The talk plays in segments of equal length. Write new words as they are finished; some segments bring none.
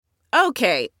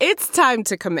Okay, it's time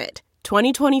to commit.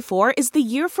 2024 is the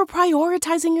year for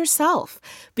prioritizing yourself.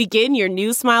 Begin your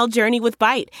new smile journey with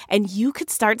Byte, and you could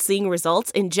start seeing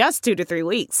results in just 2 to 3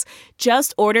 weeks.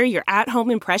 Just order your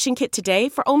at-home impression kit today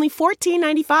for only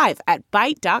 $14.95 at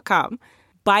Byte.com.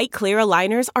 Byte Clear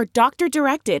aligners are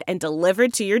doctor-directed and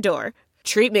delivered to your door.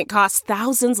 Treatment costs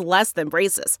thousands less than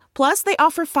braces. Plus, they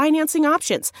offer financing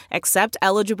options, accept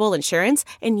eligible insurance,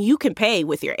 and you can pay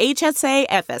with your HSA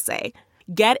FSA.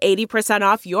 Get 80%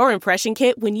 off your impression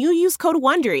kit when you use code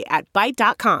WONDERY at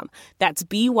Byte.com. That's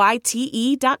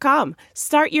BYTE.com.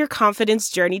 Start your confidence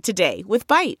journey today with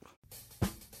Byte.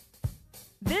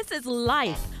 This is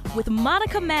Life with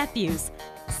Monica Matthews.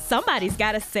 Somebody's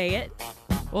got to say it.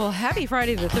 Well, happy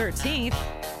Friday the 13th.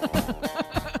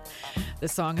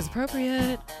 This song is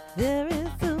appropriate. There is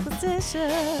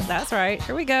superstition. That's right.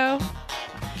 Here we go.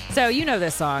 So you know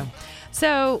this song.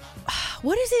 So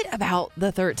what is it about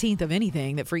the 13th of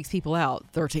anything that freaks people out?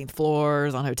 13th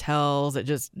floors on hotels that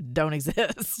just don't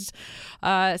exist. So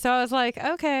I was like,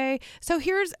 okay. So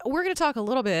we're going to talk a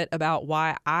little bit about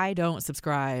why I don't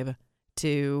subscribe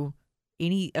to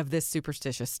any of this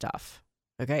superstitious stuff.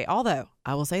 Okay. Although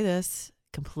I will say this,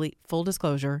 complete full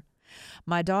disclosure.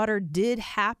 My daughter did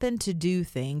happen to do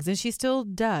things, and she still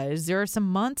does. There are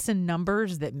some months and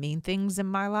numbers that mean things in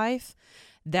my life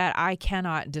that I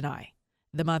cannot deny.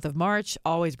 The month of March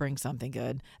always brings something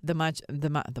good. The month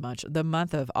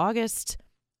of August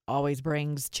always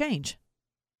brings change.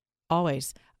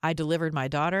 Always. I delivered my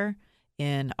daughter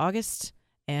in August,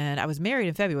 and I was married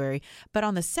in February. But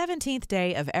on the 17th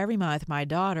day of every month, my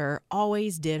daughter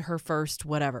always did her first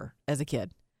whatever as a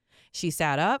kid. She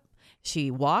sat up,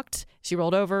 she walked, she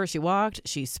rolled over, she walked,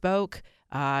 she spoke.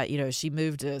 She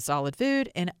moved to solid food,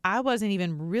 and I wasn't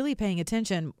even really paying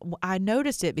attention. I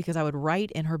noticed it because I would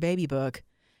write in her baby book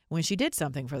when she did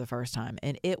something for the first time,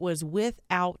 and it was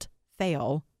without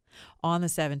fail on the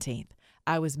 17th.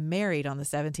 I was married on the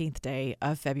 17th day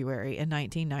of February in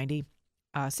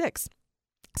 1996.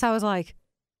 So I was like,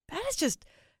 that is just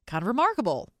kind of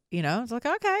remarkable. It's like,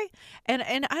 okay. And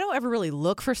I don't ever really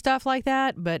look for stuff like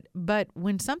that, but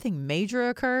when something major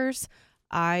occurs,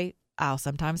 I'll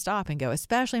sometimes stop and go,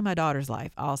 especially in my daughter's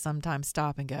life. I'll sometimes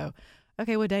stop and go,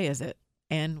 okay, what day is it?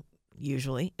 And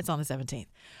usually it's on the 17th.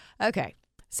 Okay.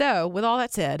 So with all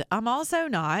that said, I'm also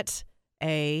not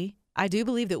I do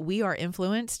believe that we are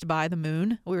influenced by the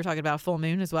moon. We were talking about full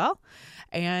moon as well.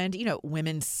 And,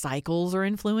 women's cycles are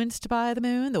influenced by the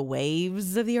moon. The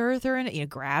waves of the earth are in,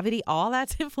 gravity, all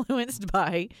that's influenced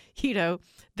by,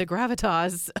 the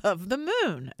gravitas of the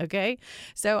moon. Okay.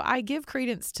 So I give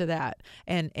credence to that.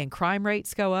 And crime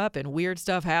rates go up and weird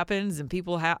stuff happens and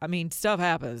stuff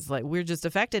happens. Like we're just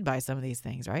affected by some of these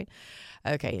things, right?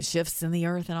 Okay. Shifts in the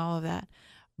earth and all of that.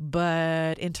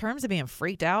 But in terms of being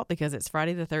freaked out because it's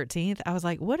Friday the 13th, I was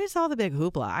like, what is all the big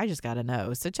hoopla? I just got to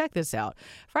know. So check this out.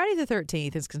 Friday the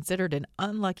 13th is considered an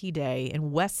unlucky day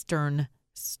in Western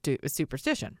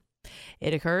superstition.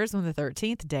 It occurs when the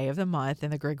 13th day of the month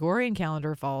in the Gregorian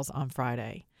calendar falls on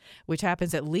Friday, which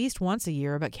happens at least once a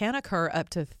year, but can occur up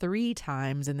to 3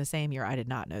 times in the same year. I did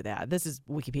not know that. This is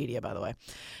Wikipedia, by the way.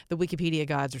 The Wikipedia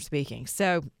gods are speaking.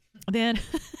 So then...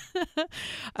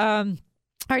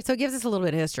 All right, so it gives us a little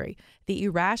bit of history. The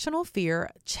irrational fear,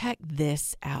 check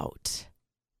this out.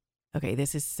 Okay,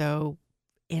 this is so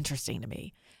interesting to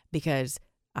me because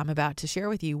I'm about to share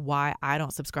with you why I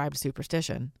don't subscribe to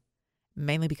superstition,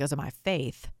 mainly because of my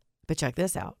faith. But check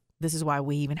this out. This is why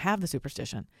we even have the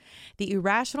superstition. The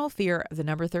irrational fear of the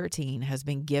number 13 has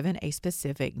been given a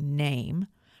specific name,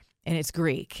 and it's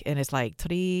Greek, and it's like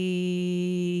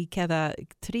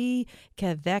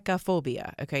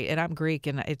triskaidekaphobia. Okay, and I'm Greek,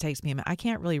 and it takes me a minute. I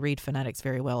can't really read phonetics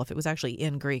very well. If it was actually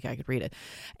in Greek, I could read it.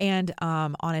 And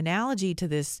on analogy to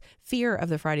this fear of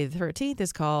the Friday the 13th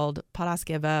is called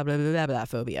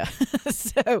paraskevaphobia.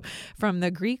 So from the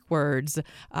Greek words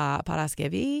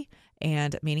paraskevi,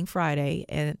 and meaning Friday,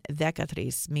 and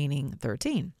dekatris, meaning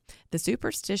 13. The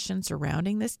superstition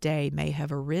surrounding this day may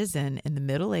have arisen in the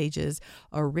Middle Ages,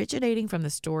 originating from the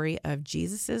story of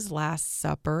Jesus' Last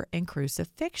Supper and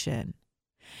crucifixion,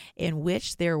 in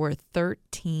which there were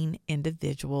 13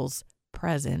 individuals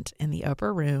present in the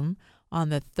upper room on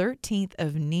the 13th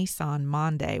of Nisan,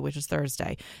 Monday, which is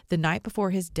Thursday, the night before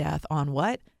his death on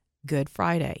what? Good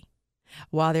Friday.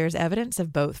 While there is evidence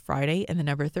of both Friday and the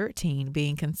number 13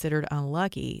 being considered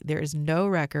unlucky, there is no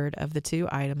record of the two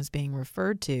items being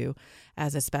referred to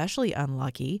as especially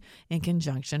unlucky in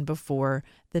conjunction before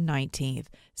the 19th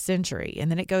century.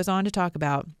 And then it goes on to talk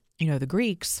about, the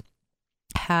Greeks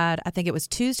had, I think it was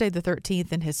Tuesday the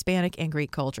 13th in Hispanic and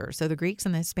Greek culture. So the Greeks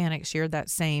and the Hispanics shared that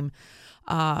same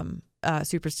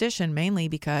superstition mainly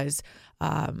because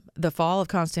the fall of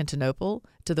Constantinople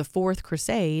to the Fourth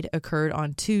Crusade occurred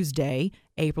on Tuesday,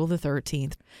 April the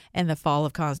 13th, and the fall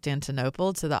of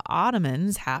Constantinople to the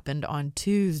Ottomans happened on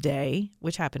Tuesday,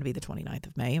 which happened to be the 29th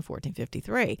of May in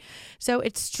 1453. So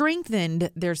it strengthened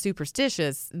their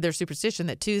superstition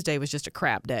that Tuesday was just a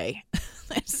crap day.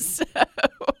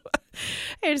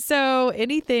 So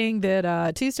anything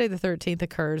that Tuesday the 13th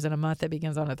occurs in a month that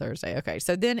begins on a Thursday. Okay,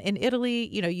 so then in Italy,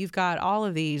 you've got all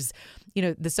of these,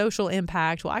 the social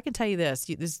impact. Well, I can tell you this.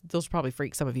 Those probably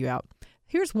freak some of you out.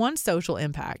 Here's one social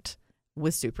impact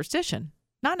with superstition.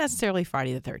 Not necessarily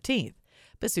Friday the 13th,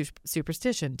 but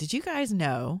superstition. Did you guys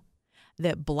know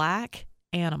that black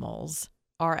animals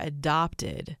are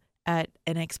adopted at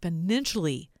an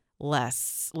exponentially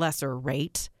lesser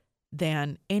rate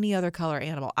than any other color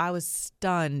animal? I was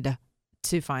stunned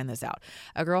to find this out.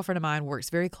 A girlfriend of mine works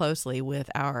very closely with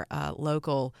our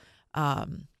local,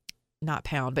 not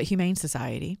pound, but Humane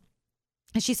Society.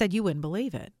 And she said, you wouldn't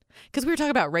believe it. Because we were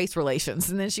talking about race relations.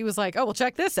 And then she was like, oh, well,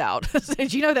 check this out.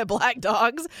 Did you know that black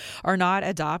dogs are not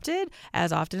adopted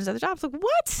as often as other dogs? Like,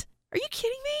 what? Are you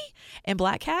kidding me? And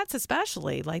black cats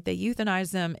especially, like they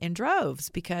euthanize them in droves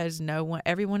because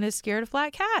everyone is scared of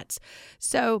black cats.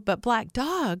 So, but black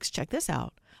dogs, check this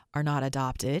out, are not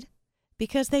adopted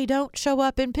because they don't show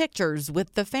up in pictures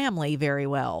with the family very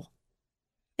well.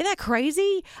 Isn't that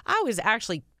crazy? I was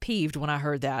actually peeved when I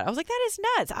heard that. I was like, that is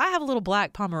nuts. I have a little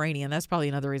black Pomeranian. That's probably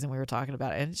another reason we were talking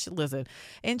about it.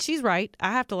 And she's right.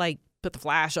 I have to put the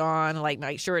flash on,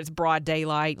 make sure it's broad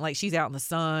daylight, she's out in the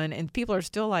sun, and people are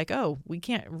still like, oh, we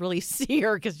can't really see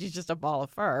her because she's just a ball of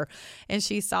fur. And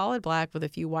she's solid black with a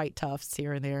few white tufts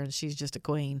here and there, and she's just a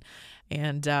queen.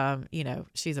 And,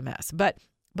 she's a mess. But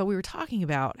we were talking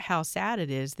about how sad it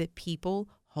is that people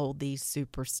hold these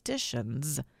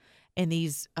superstitions and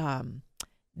these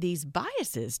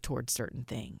biases towards certain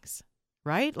things.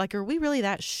 Right? Are we really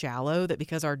that shallow that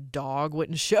because our dog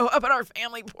wouldn't show up in our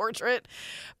family portrait?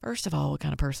 First of all, what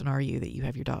kind of person are you that you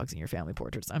have your dogs in your family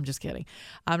portraits? I'm just kidding.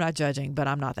 I'm not judging, but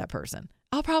I'm not that person.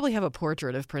 I'll probably have a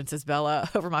portrait of Princess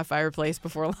Bella over my fireplace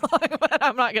before long, but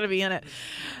I'm not going to be in it.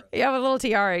 Yeah, with a little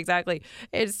tiara, exactly.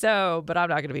 But I'm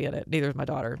not going to be in it. Neither is my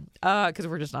daughter, because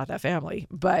we're just not that family.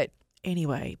 But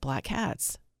anyway, black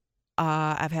cats.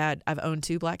 I've owned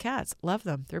 2 black cats. Love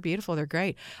them. They're beautiful. They're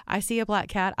great. I see a black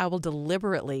cat, I will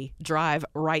deliberately drive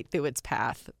right through its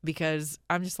path because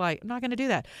I'm just like, I'm not going to do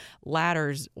that.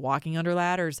 Ladders, walking under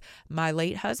ladders. My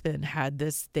late husband had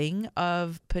this thing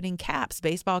of putting caps,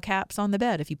 baseball caps on the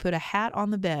bed. If you put a hat on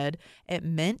the bed, it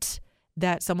meant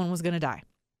that someone was going to die.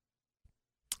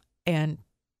 And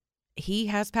he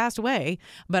has passed away,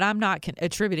 but I'm not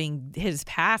attributing his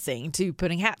passing to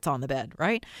putting hats on the bed,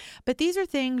 right? But these are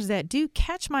things that do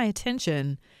catch my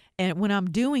attention, and when I'm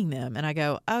doing them, and I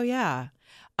go, oh yeah.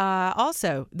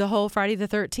 Also, the whole Friday the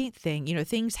 13th thing,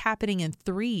 things happening in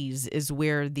threes is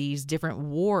where these different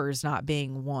wars not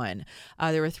being won.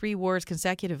 There were 3 wars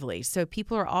consecutively, so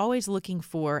people are always looking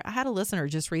for. I had a listener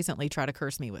just recently try to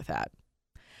curse me with that.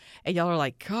 And y'all are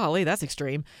like, golly, that's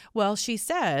extreme. Well, she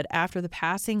said after the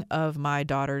passing of my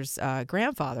daughter's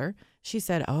grandfather, she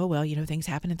said, oh, well, things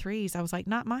happen in threes. I was like,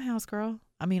 not my house, girl.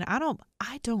 I mean, I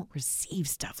don't receive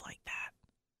stuff like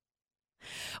that.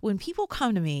 When people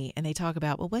come to me and they talk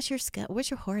about, well, what's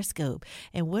your horoscope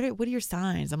and what are your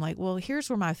signs? I'm like, well,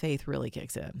 here's where my faith really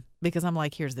kicks in, because I'm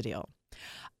like, here's the deal.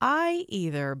 I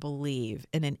either believe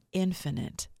in an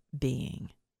infinite being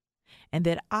and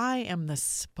that I am the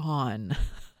spawn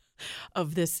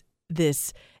of this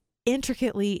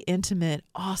intricately intimate,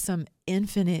 awesome,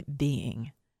 infinite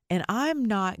being. And I'm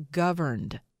not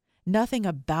governed. Nothing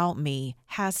about me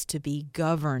has to be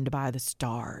governed by the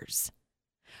stars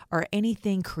or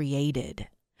anything created.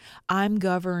 I'm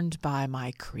governed by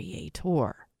my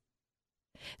creator.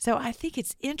 So I think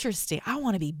it's interesting. I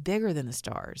want to be bigger than the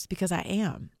stars because I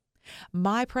am.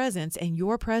 My presence and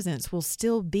your presence will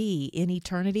still be in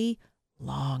eternity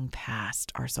long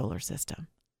past our solar system.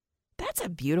 That's a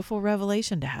beautiful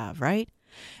revelation to have, right?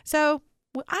 So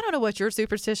I don't know what your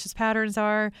superstitious patterns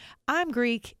are. I'm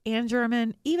Greek and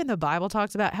German. Even the Bible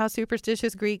talks about how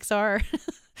superstitious Greeks are.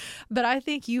 But I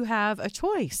think you have a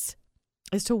choice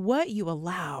as to what you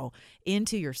allow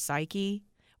into your psyche,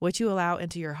 what you allow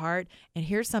into your heart. And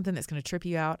here's something that's going to trip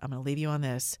you out. I'm going to leave you on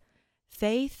this.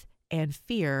 Faith and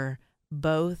fear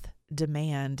both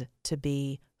demand to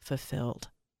be fulfilled.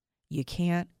 You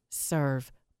can't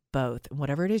serve both. And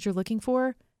whatever it is you're looking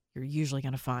for, you're usually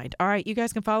going to find. All right, you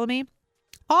guys can follow me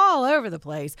all over the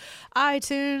place.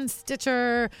 iTunes,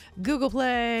 Stitcher, Google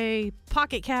Play,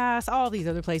 Pocket Cast, all these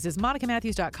other places.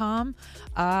 MonicaMatthews.com.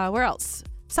 Where else?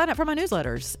 sign up for my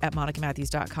newsletters at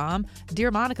monicamatthews.com.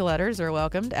 Dear Monica letters are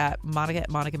welcomed at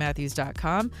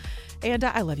monica@monicamatthews.com. And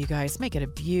I love you guys. Make it a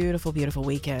beautiful, beautiful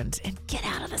weekend. And get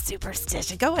out of the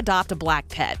superstition. Go adopt a black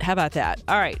pet. How about that?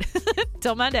 All right.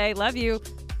 Till Monday. Love you.